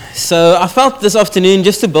So I felt this afternoon,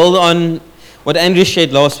 just to build on what Andrew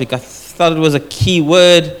shared last week, I thought it was a key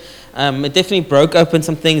word. It definitely broke open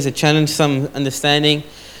some things, it challenged some understanding,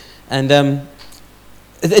 and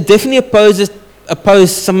it definitely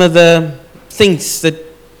opposed some of the things that,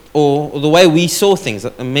 or the way we saw things.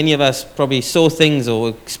 Many of us probably saw things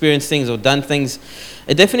or experienced things or done things.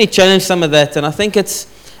 It definitely challenged some of that, and I think it's,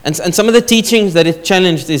 and some of the teachings that it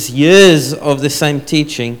challenged is years of the same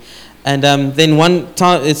teaching. And then one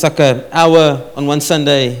time, it's like an hour on one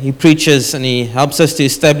Sunday, he preaches and he helps us to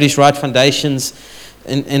establish right foundations,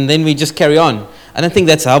 and then we just carry on. I don't think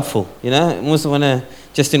that's helpful, I also want to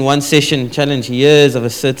just in one session challenge years of a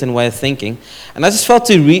certain way of thinking. And I just felt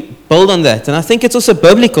to build on that. And I think it's also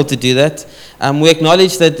biblical to do that. We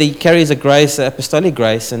acknowledge that he carries a grace, apostolic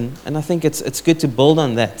grace, and I think it's good to build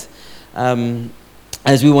on that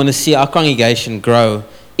as we want to see our congregation grow,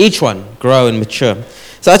 each one grow and mature.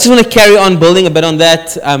 So I just want to carry on building a bit on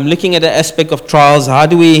that, looking at the aspect of trials. How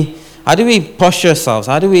do we posture ourselves?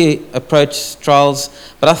 How do we approach trials?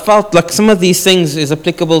 But I felt like some of these things is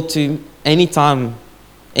applicable to any time,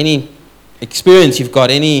 any experience you've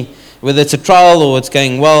got, whether it's a trial or it's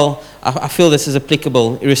going well. I feel this is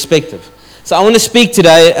applicable irrespective. So I want to speak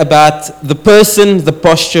today about the person, the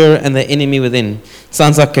posture, and the enemy within.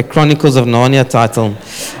 Sounds like a Chronicles of Narnia title.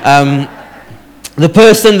 The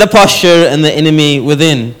person, the posture, and the enemy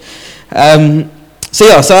within. So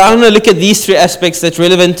I want to look at these three aspects that's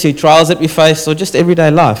relevant to trials that we face or just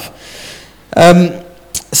everyday life.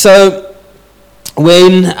 So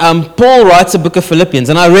when Paul writes a book of Philippians,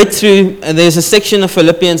 and I read through, and there's a section of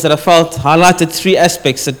Philippians that I felt highlighted three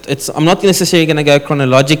aspects. I'm not necessarily going to go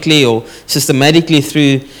chronologically or systematically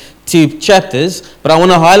through two chapters, but I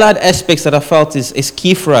want to highlight aspects that I felt is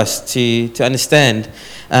key for us to understand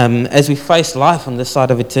as we face life on this side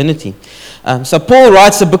of eternity. So Paul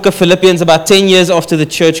writes the book of Philippians about 10 years after the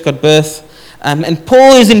church got birth, and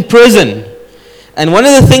Paul is in prison. And one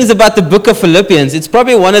of the things about the book of Philippians, it's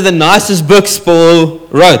probably one of the nicest books Paul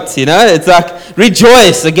wrote, It's like,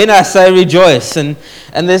 rejoice. Again, I say rejoice. And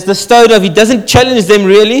there's the stone of, he doesn't challenge them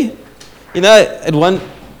really. At one...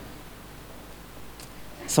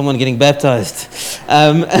 Someone getting baptized.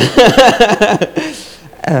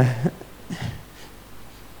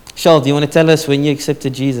 Charles, do you want to tell us when you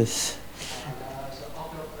accepted Jesus?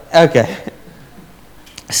 Okay.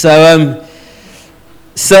 So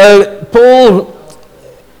Paul,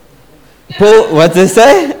 what did it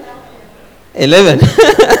say? 11.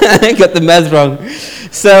 I got the math wrong.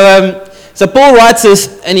 So Paul writes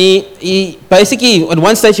this, and he basically, at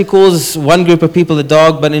one stage he calls one group of people the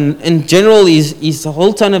dog, but in general, the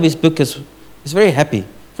whole tone of his book is very happy,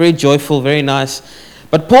 very joyful, very nice.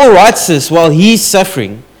 But Paul writes this while he's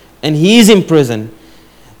suffering, and he's in prison.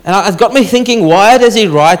 And it got me thinking, why does he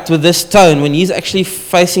write with this tone when he's actually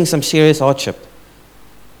facing some serious hardship?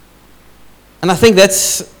 And I think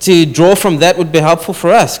that's, to draw from that would be helpful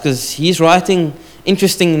for us, because he's writing,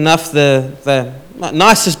 interesting enough, the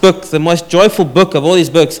nicest book, the most joyful book of all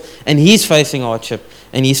his books, and he's facing hardship,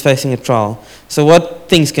 and he's facing a trial. So what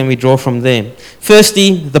things can we draw from there?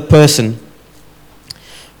 Firstly, the person.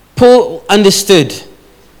 Paul understood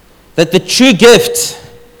that the true gift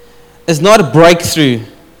is not a breakthrough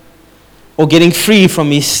or getting free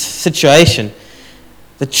from his situation.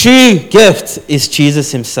 The true gift is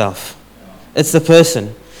Jesus himself. It's the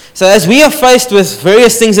person. So as we are faced with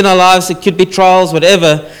various things in our lives, it could be trials,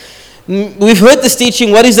 whatever, we've heard this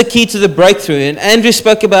teaching, what is the key to the breakthrough? And Andrew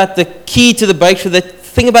spoke about the key to the breakthrough. The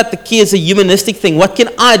thing about the key is a humanistic thing. What can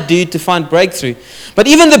I do to find breakthrough? But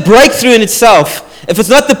even the breakthrough in itself, if it's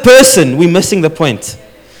not the person, we're missing the point.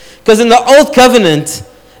 Because in the old covenant,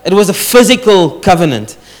 it was a physical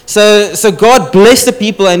covenant. So God blessed the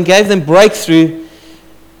people and gave them breakthrough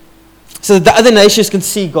so that the other nations can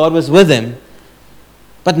see God was with them.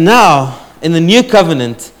 But now, in the new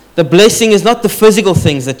covenant, the blessing is not the physical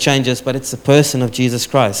things that changes, but it's the person of Jesus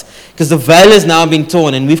Christ. Because the veil has now been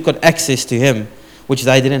torn and we've got access to him, which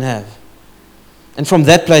they didn't have. And from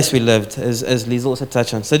that place we lived, as Liz also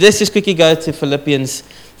touched on. So let's just quickly go to Philippians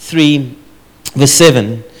 3, verse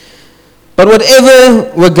 7. But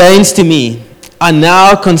whatever were gains to me, I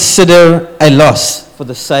now consider a loss for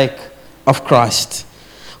the sake of Christ.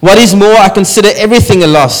 What is more, I consider everything a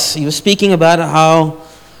loss. He was speaking about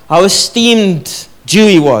how esteemed Jew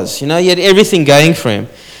he was. He had everything going for him.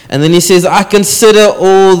 And then he says, I consider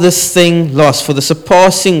all this thing lost for the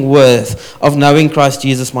surpassing worth of knowing Christ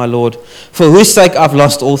Jesus my Lord, for whose sake I've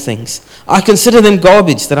lost all things. I consider them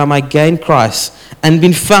garbage, that I might gain Christ and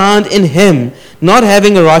be found in him, not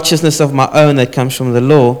having a righteousness of my own that comes from the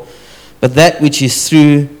law, but that which is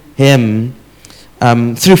through him,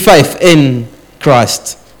 through faith in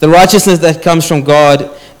Christ, The righteousness that comes from God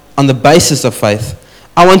on the basis of faith.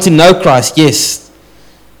 I want to know Christ, yes.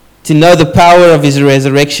 To know the power of his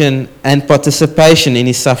resurrection and participation in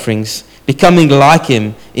his sufferings, becoming like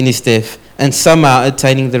him in his death, and somehow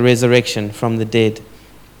attaining the resurrection from the dead.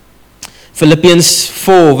 Philippians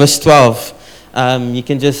 4 verse 12. You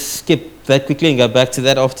can just skip that quickly and go back to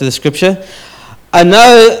that after the scripture. I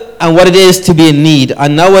know what it is to be in need. I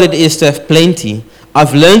know what it is to have plenty.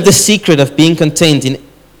 I've learned the secret of being content in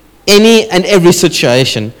any and every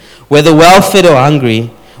situation, whether well-fed or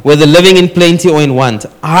hungry, whether living in plenty or in want.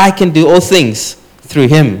 I can do all things through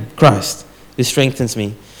him, Christ, who strengthens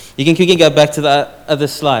me. You can quickly go back to the other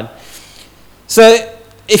slide. So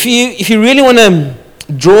if you really want to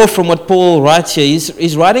draw from what Paul writes here,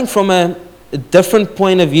 he's writing from a different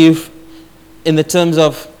point of view in the terms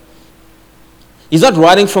of, he's not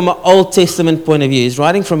writing from an Old Testament point of view. He's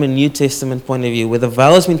writing from a New Testament point of view, where the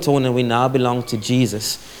veil has been torn and we now belong to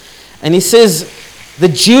Jesus. And he says, the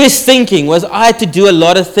Jewish thinking was, I had to do a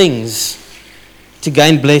lot of things to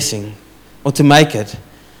gain blessing or to make it.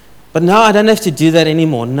 But now I don't have to do that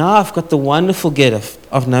anymore. Now I've got the wonderful gift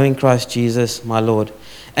of knowing Christ Jesus, my Lord.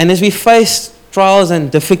 And as we face trials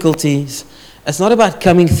and difficulties, it's not about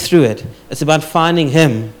coming through it. It's about finding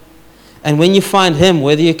him. And when you find him,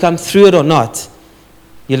 whether you come through it or not,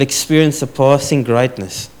 you'll experience the passing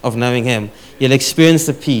greatness of knowing him. You'll experience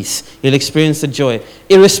the peace. You'll experience the joy,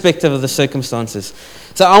 irrespective of the circumstances.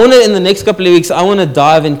 So I want to, in the next couple of weeks, I want to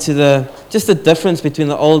dive into the difference between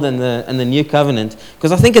the old and the new covenant,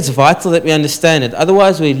 because I think it's vital that we understand it.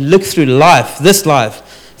 Otherwise, we look through this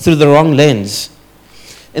life, through the wrong lens.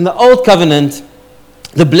 In the old covenant,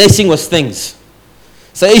 the blessing was things.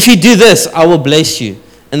 So if you do this, I will bless you.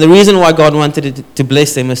 And the reason why God wanted to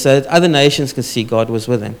bless them is so that other nations could see God was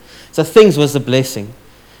with them. So things was the blessing.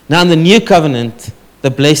 Now in the new covenant,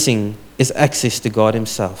 the blessing is access to God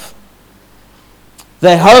himself.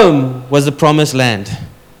 Their home was the promised land.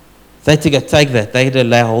 They had to take that. They had to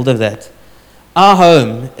lay hold of that. Our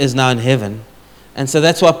home is now in heaven. And so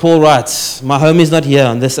that's why Paul writes, my home is not here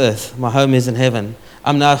on this earth. My home is in heaven.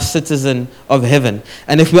 I'm now a citizen of heaven.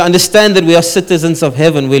 And if we understand that we are citizens of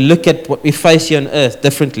heaven, we look at what we face here on earth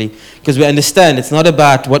differently. Because we understand it's not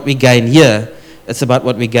about what we gain here. It's about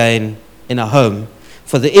what we gain in our home.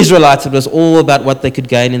 For the Israelites, it was all about what they could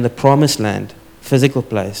gain in the promised land, physical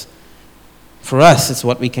place. For us, it's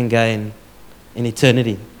what we can gain in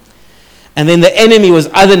eternity. And then the enemy was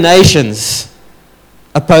other nations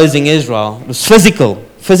opposing Israel. It was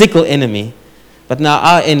physical enemy. But now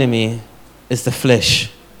our enemy is the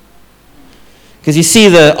flesh. Because you see,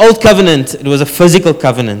 the old covenant, it was a physical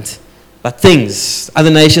covenant. But things,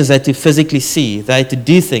 other nations had to physically see. They had to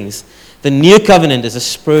do things. The new covenant is a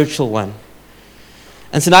spiritual one.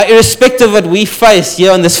 And so now, irrespective of what we face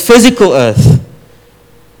here on this physical earth,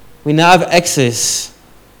 we now have access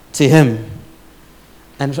to him.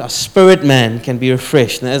 And our spirit man can be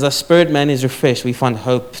refreshed. And as our spirit man is refreshed, we find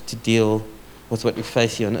hope to deal with what we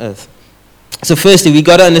face here on earth. So firstly, we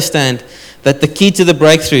got to understand that the key to the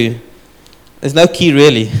breakthrough, there's no key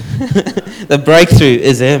really. The breakthrough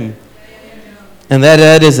is him. And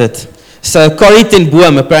that is it. So Corrie ten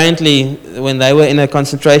Boom, apparently, when they were in a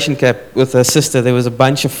concentration camp with her sister, there was a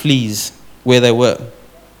bunch of fleas where they were.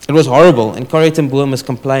 It was horrible. And Corrie ten Boom was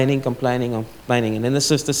complaining. And then the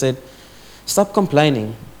sister said, stop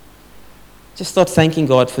complaining. Just start thanking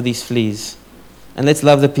God for these fleas. And let's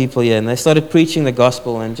love the people here. And they started preaching the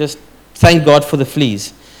gospel and just thank God for the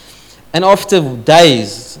fleas. And after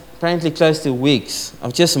days, apparently close to weeks,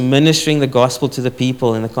 of just ministering the gospel to the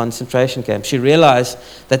people in the concentration camp, she realized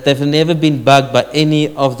that they've never been bugged by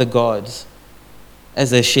any of the gods as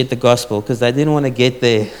they shared the gospel, because they didn't want to get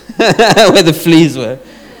there where the fleas were.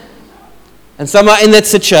 And somehow in that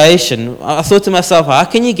situation, I thought to myself, how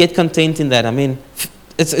can you get content in that? I mean,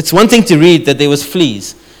 it's one thing to read that there was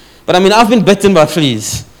fleas. But I mean, I've been bitten by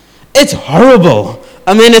fleas. It's horrible.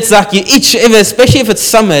 I mean, it's like you itch, especially if it's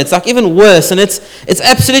summer, it's like even worse, and it's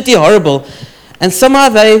absolutely horrible. And somehow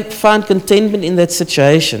they found contentment in that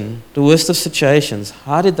situation, the worst of situations.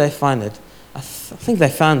 How did they find it? I think they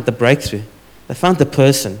found the breakthrough. They found the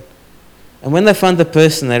person. And when they found the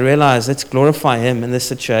person, they realized, let's glorify him in this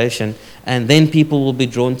situation, and then people will be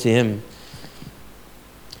drawn to him.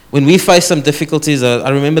 When we face some difficulties, I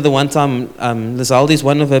remember the one time, Lizaldi's,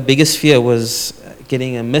 one of her biggest fear was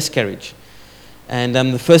getting a miscarriage. And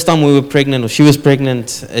the first time we were pregnant, or she was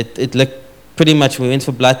pregnant, it looked pretty much, we went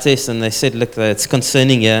for blood tests and they said, look, it's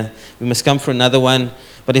concerning here. We must come for another one.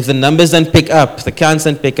 But if the numbers don't pick up, the counts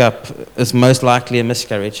don't pick up, it's most likely a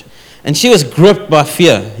miscarriage. And she was gripped by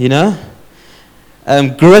fear, you know?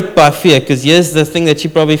 Gripped by fear, because here's the thing that she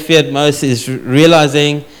probably feared most is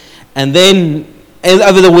realizing And then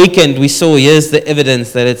over the weekend, we saw, here's the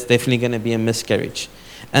evidence that it's definitely going to be a miscarriage.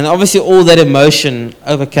 And obviously all that emotion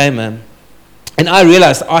overcame her. And I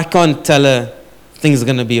realized I can't tell her things are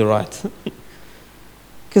going to be all right.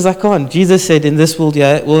 Because I can't. Jesus said, in this world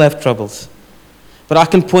we'll have troubles. But I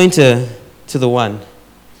can point her to the one.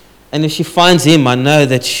 And if she finds him, I know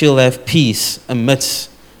that she'll have peace amidst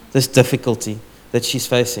this difficulty that she's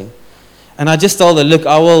facing. And I just told her, look,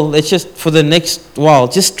 let's just, for the next while,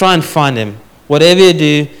 just try and find him. Whatever you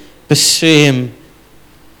do, pursue him.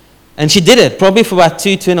 And she did it, probably for about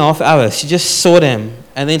 2.5 hours. She just sought him.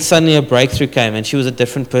 And then suddenly a breakthrough came, and she was a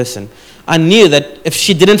different person. I knew that if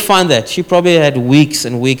she didn't find that, she probably had weeks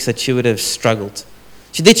and weeks that she would have struggled.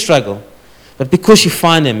 She did struggle. But because she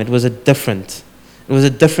found him, it was a different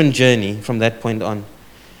journey from that point on.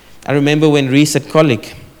 I remember when Reese had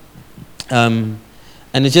colic.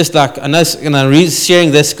 And it's just like, I know, and I'm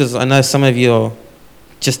sharing this because I know some of you are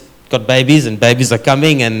just got babies, and babies are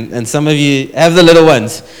coming, and some of you have the little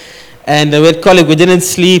ones. And we had colic, we didn't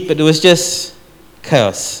sleep, it was just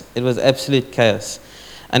chaos. It was absolute chaos.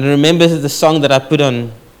 And I remember the song that I put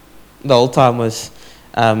on the whole time was,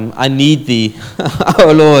 I need thee.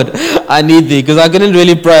 Oh Lord, I need thee. Because I couldn't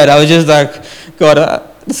really pray it. I was just like, God,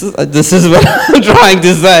 this is what I'm trying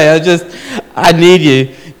to say. I need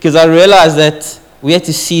you. Because I realized that we had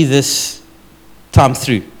to see this time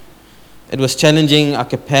through. It was challenging, our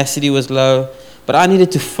capacity was low, but I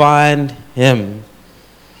needed to find him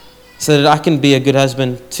so that I can be a good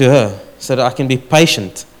husband to her, so that I can be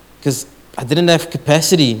patient, because I didn't have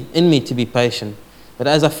capacity in me to be patient. But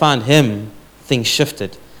as I found him, things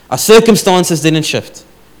shifted. Our circumstances didn't shift,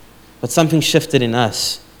 but something shifted in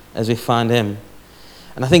us as we found him.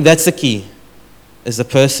 And I think that's the key, is the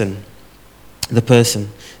person. The person.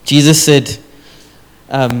 Jesus said,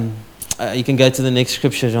 you can go to the next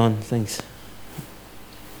scripture, John. Thanks.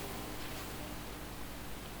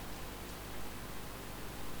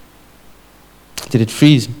 Did it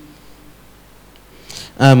freeze?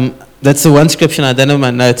 That's the one scripture I don't have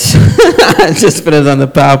my notes. I just put it on the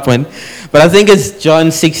PowerPoint. But I think it's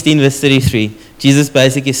John 16, verse 33. Jesus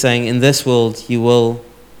basically saying, in this world you will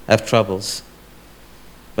have troubles.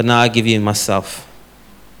 But now I give you myself.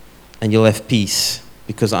 And you'll have peace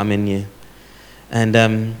because I'm in you.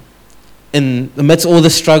 And in amidst all the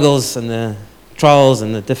struggles and the trials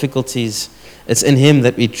and the difficulties, it's in him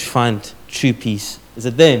that we find true peace. Is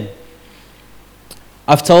it then?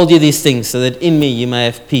 I've told you these things so that in me you may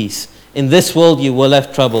have peace. In this world you will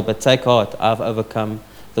have trouble, but take heart, I've overcome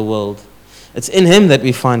the world. It's in him that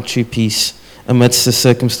we find true peace amidst the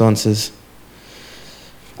circumstances.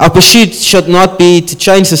 Our pursuit should not be to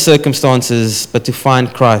change the circumstances, but to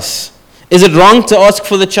find Christ. Is it wrong to ask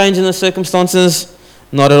for the change in the circumstances?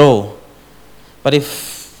 Not at all. But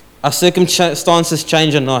if our circumstances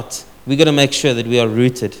change or not, we've got to make sure that we are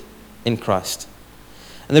rooted in Christ.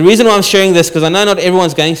 And the reason why I'm sharing this, because I know not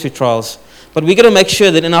everyone's going through trials, but we've got to make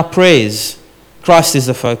sure that in our prayers, Christ is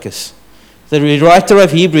the focus. The writer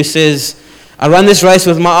of Hebrews says, I run this race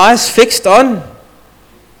with my eyes fixed on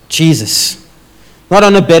Jesus. Not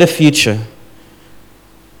on a better future.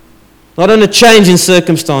 Not on a change in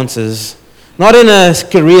circumstances. Not in a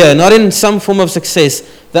career. Not in some form of success.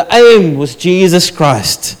 The aim was Jesus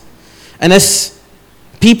Christ. And as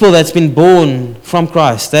people that's been born from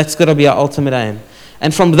Christ, that's got to be our ultimate aim.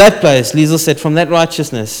 And from that place, Liesl said, from that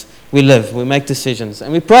righteousness, we live, we make decisions.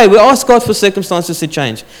 And we pray, we ask God for circumstances to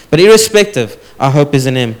change. But irrespective, our hope is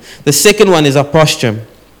in him. The second one is our posture.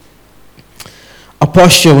 Our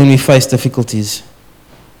posture when we face difficulties.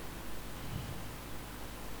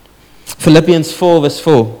 Philippians 4 verse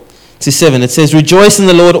 4 to 7. It says, rejoice in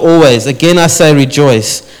the Lord always. Again I say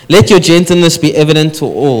rejoice. Let your gentleness be evident to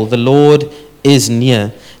all. The Lord is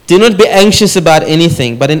near. Do not be anxious about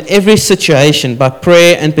anything, but in every situation, by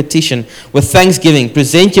prayer and petition, with thanksgiving,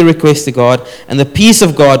 present your request to God, and the peace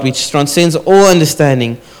of God, which transcends all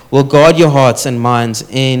understanding, will guard your hearts and minds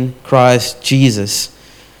in Christ Jesus.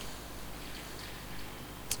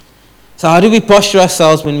 So how do we posture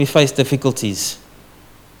ourselves when we face difficulties?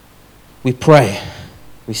 We pray,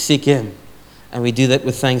 we seek him, and we do that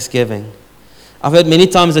with thanksgiving. I've heard many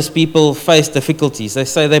times as people face difficulties, they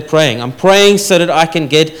say they're praying. I'm praying so that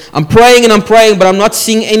I'm praying and I'm praying, but I'm not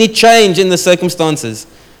seeing any change in the circumstances.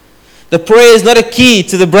 The prayer is not a key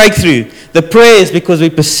to the breakthrough. The prayer is because we're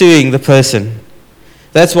pursuing the person.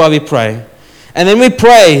 That's why we pray. And then we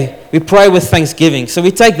pray with thanksgiving. So we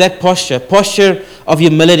take that posture of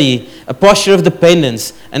humility, a posture of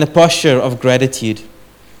dependence, and a posture of gratitude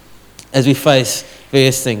as we face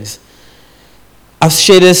various things. I've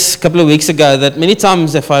shared this a couple of weeks ago that many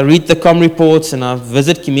times if I read the comm reports and I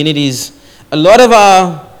visit communities, a lot of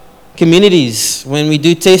our communities, when we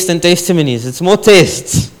do tests and testimonies, it's more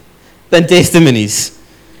tests than testimonies.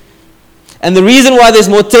 And the reason why there's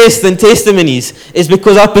more tests than testimonies is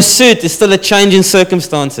because our pursuit is still a change in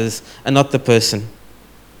circumstances and not the person.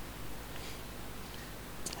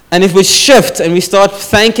 And if we shift and we start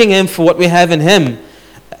thanking Him for what we have in Him,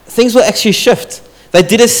 things will actually shift. They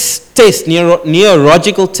did a test,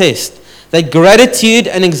 neurological test, that gratitude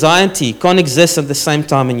and anxiety can't exist at the same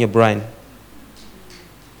time in your brain.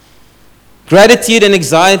 Gratitude and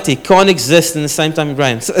anxiety can't exist in the same time in your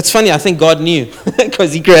brain. So it's funny, I think God knew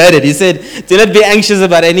because He created. He said, do not be anxious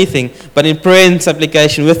about anything, but in prayer and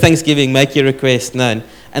supplication with thanksgiving, make your request known.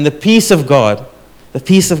 And the peace of God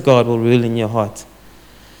will rule in your heart.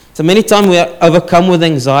 So many times we are overcome with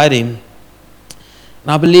anxiety. And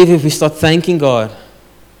I believe if we start thanking God,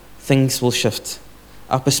 things will shift.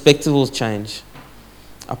 Our perspective will change.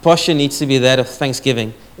 Our posture needs to be that of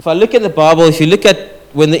thanksgiving. If I look at the Bible, if you look at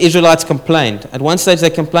when the Israelites complained, at one stage they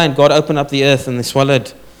complained, God opened up the earth and they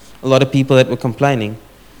swallowed a lot of people that were complaining.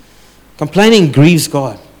 Complaining grieves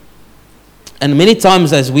God. And many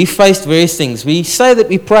times as we face various things, we say that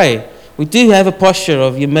we pray. We do have a posture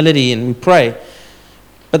of humility and we pray.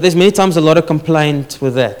 But there's many times a lot of complaint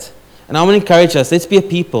with that. And I want to encourage us, let's be a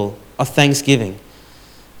people of thanksgiving.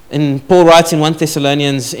 And Paul writes in 1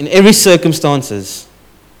 Thessalonians, in every circumstances,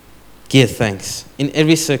 give thanks. In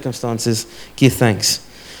every circumstances, give thanks.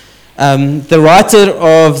 The writer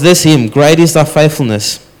of this hymn, Great is Thy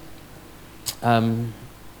Faithfulness,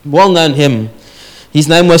 well-known hymn, his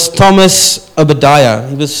name was Thomas Obadiah.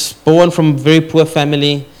 He was born from a very poor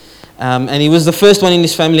family, and he was the first one in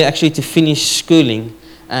his family actually to finish schooling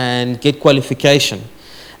and get qualification.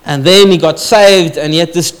 And then he got saved and he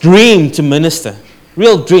had this dream to minister,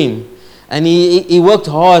 real dream. And he worked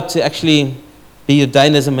hard to actually be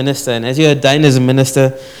ordained as a minister. And as you're ordained as a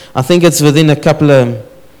minister, I think it's within a couple of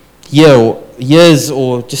years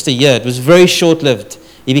or just a year. It was very short-lived.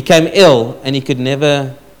 He became ill and he could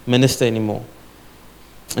never minister anymore.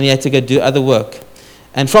 And he had to go do other work.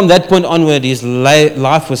 And from that point onward, his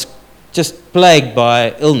life was just plagued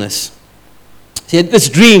by illness. He had this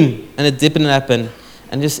dream, and it didn't happen,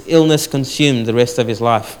 and this illness consumed the rest of his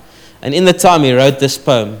life. And in the time, he wrote this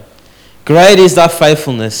poem. Great is Thy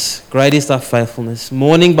faithfulness, great is Thy faithfulness.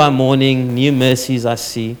 Morning by morning, new mercies I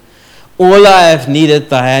see. All I have needed,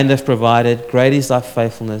 Thy hand hath provided. Great is Thy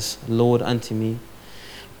faithfulness, Lord, unto me.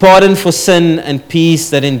 Pardon for sin and peace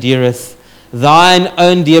that endureth. Thine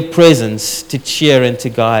own dear presence to cheer and to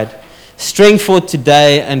guide. Strength for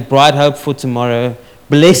today and bright hope for tomorrow.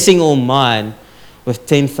 Blessing all mine with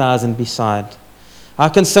 10,000 beside. How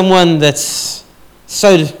can someone that's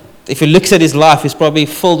so, if he looks at his life, he's probably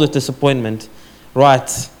filled with disappointment,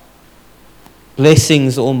 write,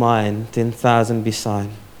 blessings all mine, 10,000 beside?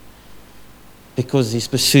 Because his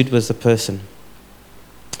pursuit was the person.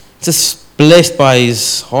 Just blessed by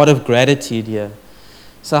his heart of gratitude here.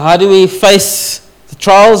 So how do we face the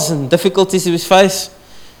trials and difficulties we face?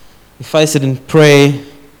 We face it in prayer,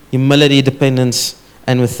 humility, dependence,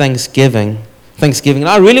 and with thanksgiving. And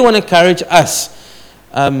I really want to encourage us,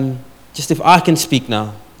 just if I can speak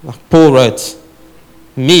now, like Paul wrote,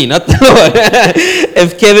 me, not the Lord.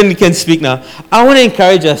 If Kevin can speak now, I want to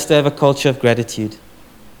encourage us to have a culture of gratitude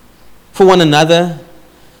for one another.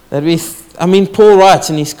 Paul writes,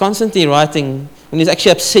 and he's constantly writing, when he's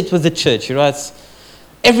actually upset with the church, he writes,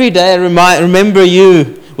 every day I remember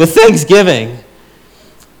you with thanksgiving.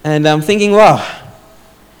 And I'm thinking, wow.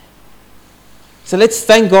 So let's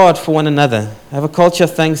thank God for one another. Have a culture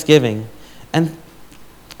of thanksgiving. And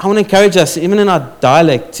I want to encourage us, even in our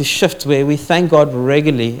dialect, to shift where we thank God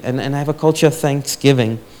regularly and have a culture of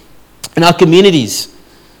thanksgiving. In our communities,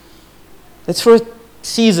 let's for a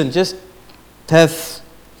season just have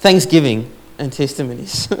thanksgiving and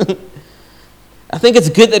testimonies. I think it's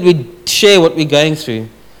good that we share what we're going through.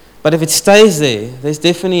 But if it stays there, there's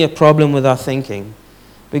definitely a problem with our thinking.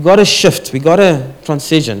 We've got to shift. We've got to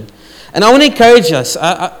transition. And I want to encourage us.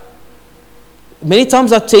 Many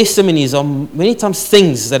times our testimonies are many times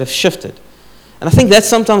things that have shifted. And I think that's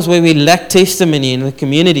sometimes where we lack testimony in the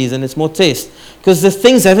communities, and it's more test. Because the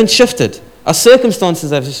things haven't shifted. Our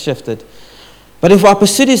circumstances have shifted. But if our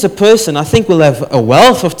pursuit is a person, I think we'll have a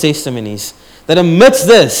wealth of testimonies that amidst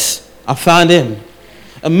this, I found Him.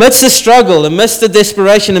 Amidst the struggle, amidst the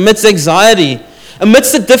desperation, amidst the anxiety,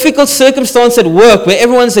 amidst the difficult circumstance at work where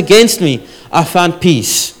everyone's against me, I found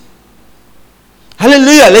peace.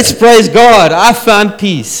 Hallelujah, let's praise God. I found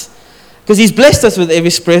peace. Because He's blessed us with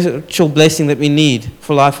every spiritual blessing that we need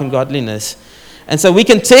for life and godliness. And so we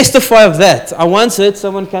can testify of that. I once heard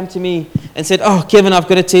someone come to me and said, oh, Kevin, I've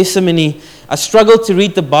got a testimony. I struggled to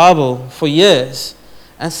read the Bible for years.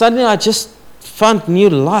 And suddenly I just found new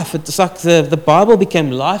life. It's like the Bible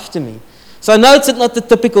became life to me. So I know it's not the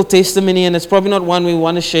typical testimony, and it's probably not one we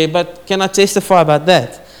want to share, but can I testify about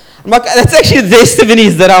that? I'm like, that's actually the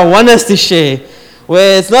testimonies that I want us to share,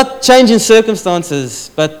 where it's not changing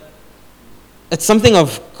circumstances, but it's something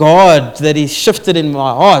of God that He shifted in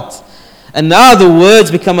my heart. And now the words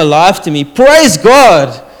become alive to me. Praise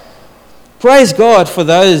God. Praise God for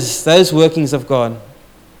those workings of God.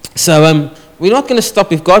 So we're not going to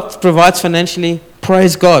stop. If God provides financially,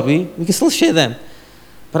 praise God. We can still share them.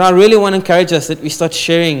 But I really want to encourage us that we start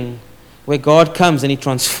sharing where God comes and He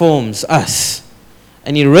transforms us.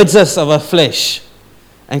 And He rids us of our flesh.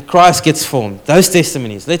 And Christ gets formed. Those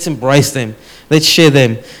testimonies, let's embrace them. Let's share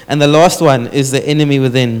them. And the last one is the enemy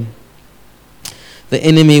within. The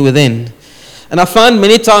enemy within. And I find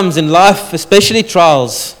many times in life, especially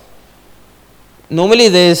trials, normally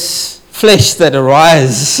there's flesh that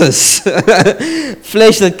arises.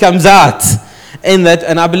 Flesh that comes out in that.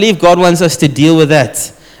 And I believe God wants us to deal with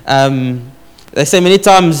that. They say many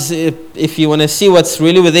times, if you want to see what's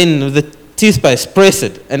really within the toothpaste, press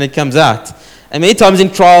it and it comes out. And many times in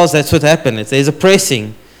trials, that's what happens. There's a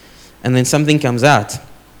pressing and then something comes out.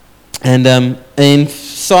 And in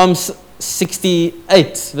Psalms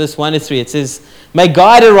 68, verse 1 to 3, it says, May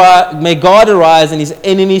God arise and His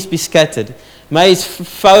enemies be scattered. May His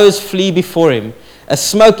foes flee before Him. As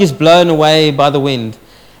smoke is blown away by the wind,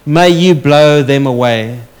 may you blow them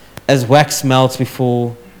away as wax melts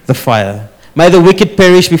before the fire. May the wicked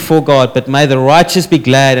perish before God, but may the righteous be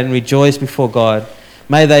glad and rejoice before God.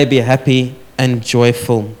 May they be happy and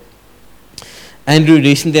joyful. Andrew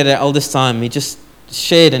recently at our eldest time, he just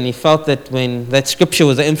shared and he felt that when that scripture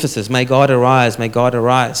was the emphasis, may God arise, may God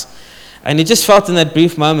arise. And he just felt in that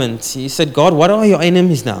brief moment, he said, God, what are your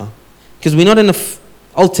enemies now? Because we're not in the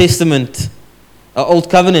Old Testament, Old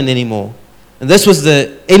Covenant anymore. And this was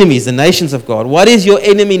the enemies, the nations of God. What is your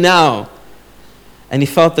enemy now? And he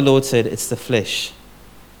felt the Lord said, it's the flesh.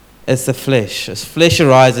 It's the flesh. As flesh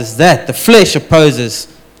arises, the flesh opposes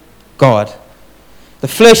God. The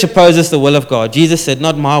flesh opposes the will of God. Jesus said,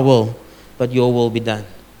 not my will, but your will be done.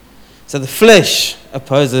 So the flesh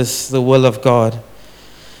opposes the will of God.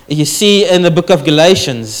 You see in the book of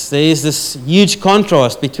Galatians, there is this huge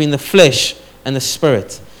contrast between the flesh and the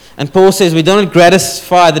spirit. And Paul says we don't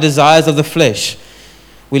gratify the desires of the flesh.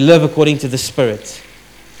 We live according to the spirit.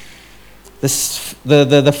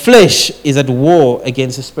 The flesh is at war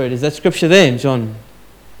against the spirit. Is that scripture there, John?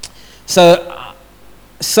 So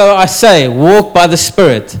I say, walk by the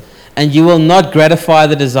Spirit, and you will not gratify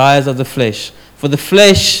the desires of the flesh. For the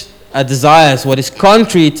flesh desires what is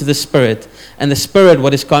contrary to the Spirit, and the Spirit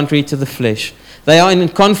what is contrary to the flesh. They are in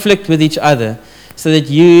conflict with each other, so that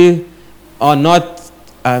you are not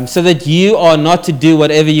to do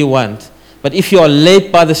whatever you want. But if you are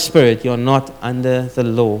led by the Spirit, you are not under the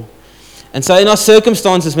law. And so in our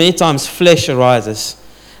circumstances, many times flesh arises.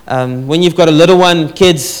 When you've got a little one,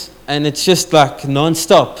 kids, and it's just like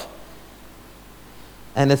non-stop.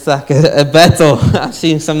 And it's like a battle. I've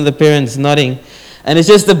seen some of the parents nodding. And it's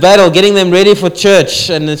just a battle, getting them ready for church.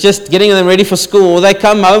 And it's just getting them ready for school. Or they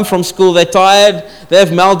come home from school, they're tired, they have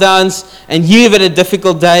meltdowns, and you've had a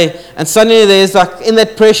difficult day. And suddenly there's like, in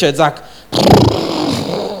that pressure, it's like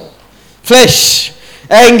flesh,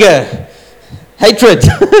 anger, hatred,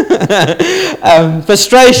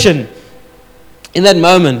 frustration. In that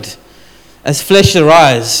moment, as flesh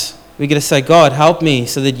arises, we're going to say, God, help me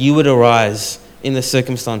so that you would arise in the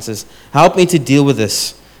circumstances. Help me to deal with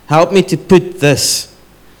this. Help me to put this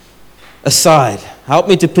aside. Help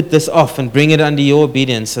me to put this off and bring it under your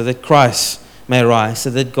obedience so that Christ may arise, so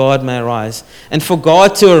that God may arise. And for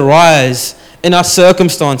God to arise in our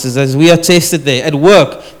circumstances as we are tested there, at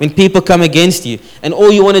work, when people come against you, and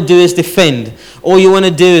all you want to do is defend, all you want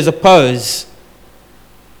to do is oppose.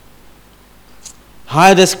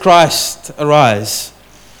 How does Christ arise?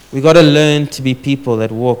 We've got to learn to be people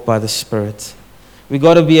that walk by the Spirit. We've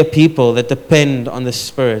got to be a people that depend on the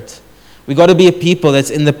Spirit. We've got to be a people that's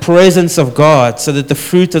in the presence of God so that the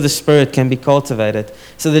fruit of the Spirit can be cultivated.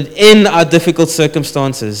 So that in our difficult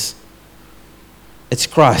circumstances, it's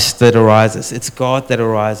Christ that arises. It's God that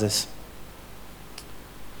arises.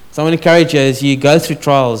 So I want to encourage you as you go through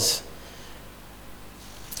trials,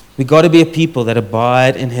 we've got to be a people that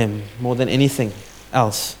abide in Him more than anything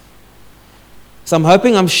else. So I'm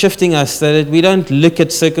hoping I'm shifting us so that we don't look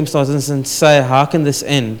at circumstances and say, how can this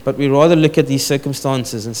end? But we rather look at these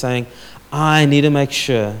circumstances and saying, I need to make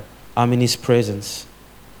sure I'm in His presence.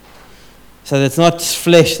 So that it's not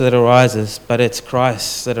flesh that arises, but it's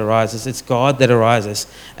Christ that arises. It's God that arises,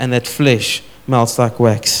 and that flesh melts like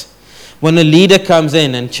wax. When a leader comes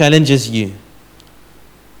in and challenges you,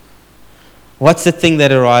 What's the thing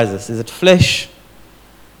that arises? Is it flesh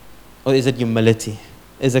or is it humility?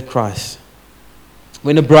 Is it Christ?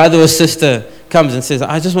 When a brother or sister comes and says,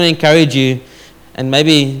 I just want to encourage you and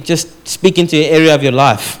maybe just speak into an area of your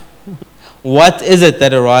life, what is it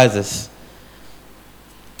that arises?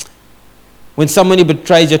 When somebody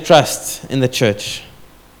betrays your trust in the church,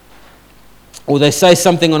 or they say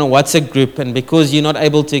something on a WhatsApp group, and because you're not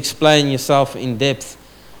able to explain yourself in depth,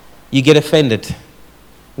 you get offended.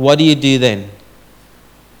 What do you do then?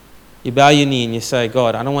 You bow your knee and you say,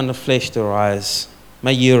 God, I don't want the flesh to arise.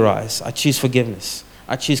 May you arise. I choose forgiveness.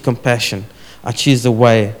 I choose compassion. I choose the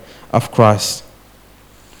way of Christ.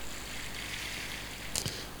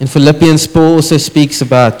 In Philippians, Paul also speaks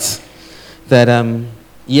about that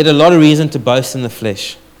he had a lot of reason to boast in the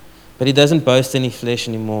flesh. But he doesn't boast in his flesh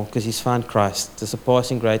anymore because he's found Christ, the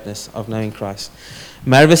surpassing greatness of knowing Christ.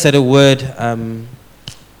 Marvis had a word end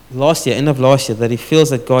of last year, that he feels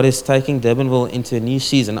that God is taking Durbanville into a new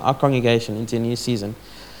season, our congregation into a new season,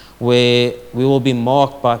 where we will be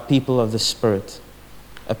marked by people of the Spirit,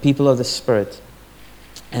 a people of the Spirit.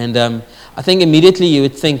 And I think immediately you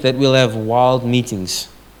would think that we'll have wild meetings,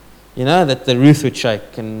 that the roof would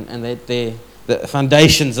shake and that the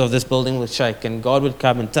foundations of this building would shake and God would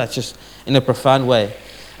come and touch us in a profound way.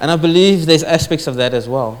 And I believe there's aspects of that as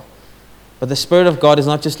well. But the Spirit of God is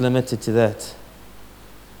not just limited to that.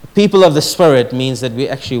 The people of the Spirit means that we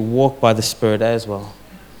actually walk by the Spirit as well.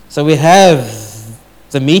 So we have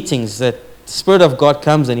the meetings that the Spirit of God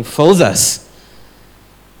comes and He fills us.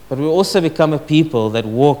 But we also become a people that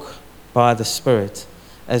walk by the Spirit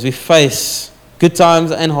as we face good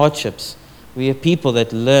times and hardships. We are people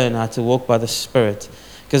that learn how to walk by the Spirit,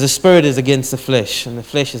 because the Spirit is against the flesh and the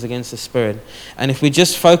flesh is against the Spirit. And if we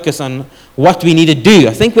just focus on what we need to do,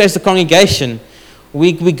 I think as the congregation,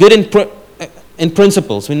 we're good in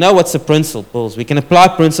principles. We know what's the principles. We can apply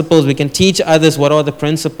principles. We can teach others what are the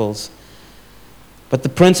principles. But the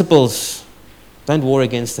principles don't war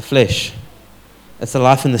against the flesh. It's the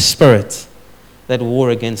life in the Spirit that war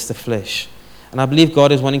against the flesh. And I believe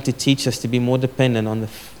God is wanting to teach us to be more dependent on the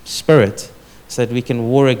Spirit, so that we can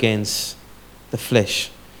war against the flesh.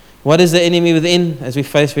 What is the enemy within as we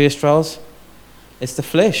face various trials? It's the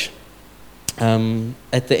flesh.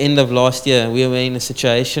 At the end of last year, we were in a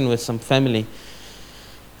situation with some family,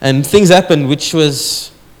 and things happened which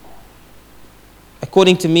was,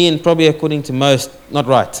 according to me and probably according to most, not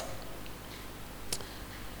right.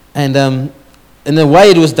 And in a way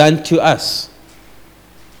it was done to us.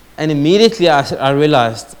 And immediately I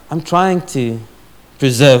realized, I'm trying to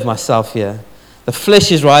preserve myself here. The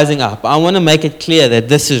flesh is rising up. I want to make it clear that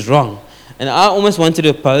this is wrong. And I almost wanted to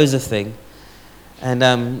oppose the thing.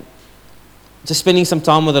 And just spending some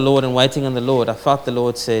time with the Lord and waiting on the Lord, I felt the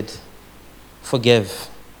Lord said, forgive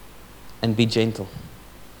and be gentle.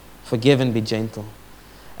 Forgive and be gentle.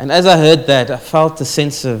 And as I heard that, I felt a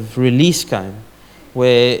sense of release came,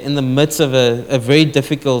 where in the midst of a very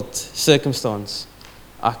difficult circumstance,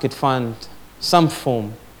 I could find some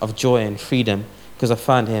form of joy and freedom, because I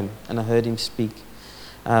found Him and I heard Him speak.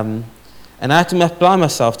 And I had to apply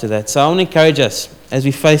myself to that. So I want to encourage us as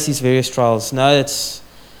we face these various trials. No, it's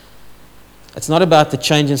not about the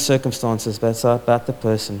change in circumstances, but it's about the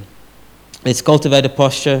person. Let's cultivate a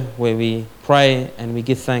posture where we pray and we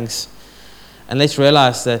give thanks. And let's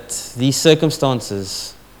realize that these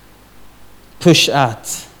circumstances push out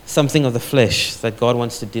something of the flesh that God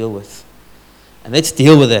wants to deal with. And let's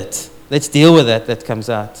deal with it. Let's deal with that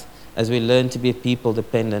comes out as we learn to be a people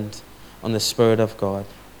dependent on the Spirit of God.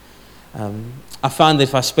 I find that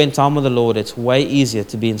if I spend time with the Lord, it's way easier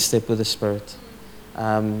to be in step with the Spirit.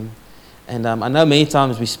 And I know many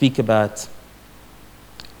times we speak about,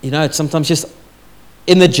 it's sometimes just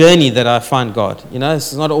in the journey that I find God.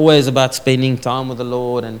 It's not always about spending time with the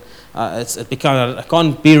Lord, and I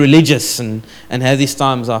can't be religious and have these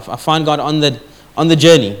times. I find God on the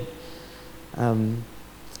journey.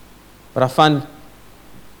 But I find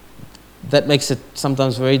that makes it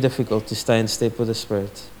sometimes very difficult to stay in step with the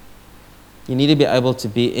Spirit. You need to be able to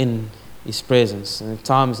be in His presence. And at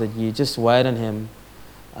times that you just wait on Him,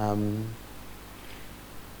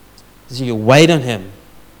 as you wait on Him,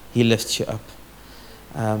 He lifts you up.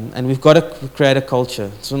 And we've got to create a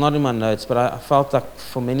culture. It's not in my notes, but I felt like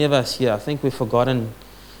for many of us here, I think we've forgotten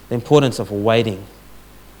the importance of waiting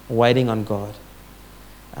on God.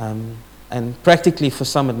 And practically for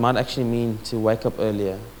some, it might actually mean to wake up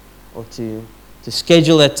earlier, or to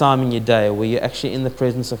schedule that time in your day where you're actually in the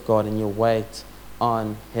presence of God and you wait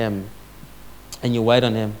on Him. And you wait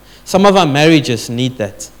on Him. Some of our marriages need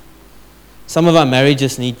that. I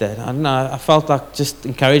don't know, I felt like just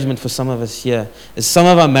encouragement for some of us here is some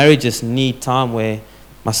of our marriages need time where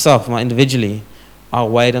myself, individually, I'll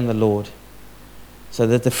wait on the Lord so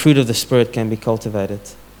that the fruit of the Spirit can be cultivated,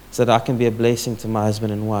 so that I can be a blessing to my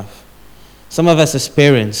husband and wife. Some of us as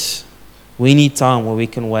parents, we need time where we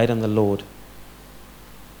can wait on the Lord,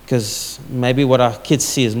 because maybe what our kids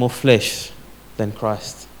see is more flesh than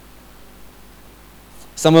Christ.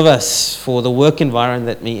 Some of us, for the work environment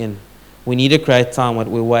that we're in, we need to create time where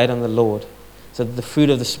we wait on the Lord so that the fruit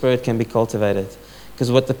of the Spirit can be cultivated.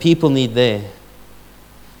 Because what the people need there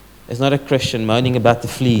is not a Christian moaning about the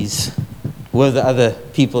fleas with the other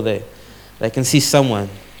people there. They can see someone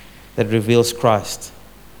that reveals Christ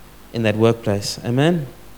in that workplace. Amen?